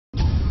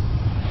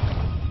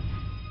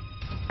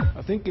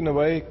I think in a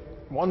way,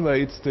 one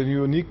way it's the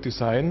unique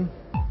design,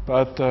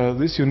 but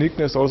this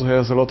uniqueness also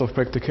has a lot of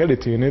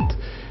practicality in it.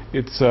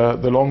 It's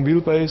the long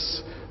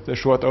wheelbase, the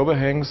short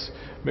overhangs,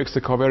 makes the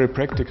car very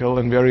practical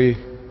and very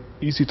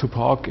easy to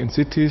park in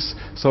cities,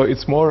 so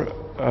it's more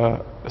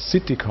a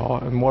city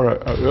car and more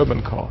an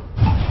urban car.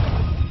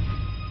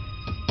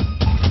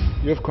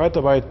 You have quite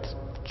a wide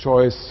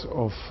choice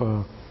of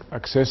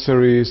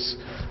accessories,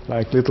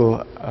 like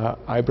little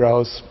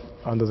eyebrows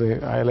under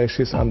the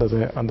eyelashes, under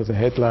the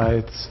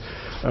headlights,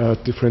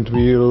 different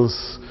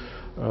wheels,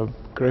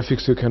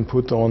 graphics you can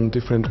put on,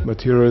 different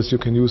materials you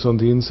can use on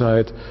the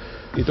inside.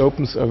 It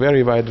opens a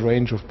very wide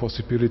range of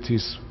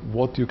possibilities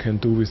what you can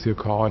do with your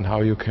car and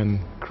how you can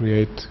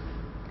create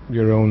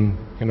your own,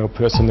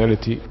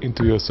 personality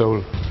into your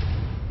soul.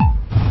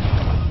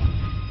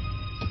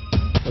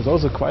 There's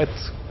also quite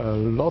a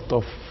lot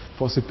of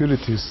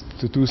possibilities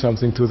to do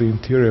something to the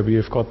interior. We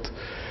have got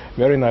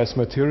very nice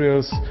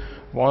materials.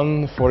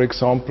 One, for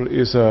example,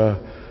 is a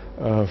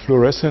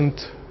fluorescent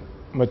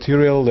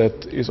material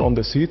that is on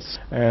the seats,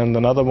 and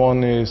another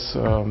one is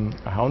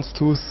a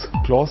houndstooth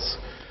cloth.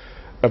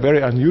 A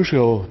very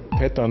unusual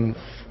pattern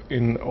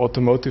in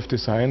automotive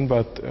design,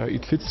 but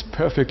it fits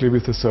perfectly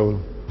with the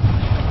Soul.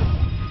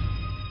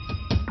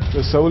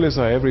 The Soul is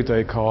an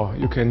everyday car.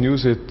 You can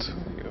use it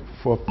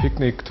for a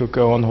picnic, to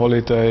go on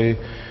holiday,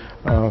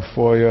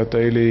 for your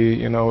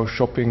daily,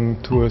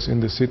 shopping tours in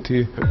the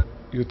city.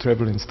 You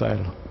travel in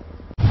style.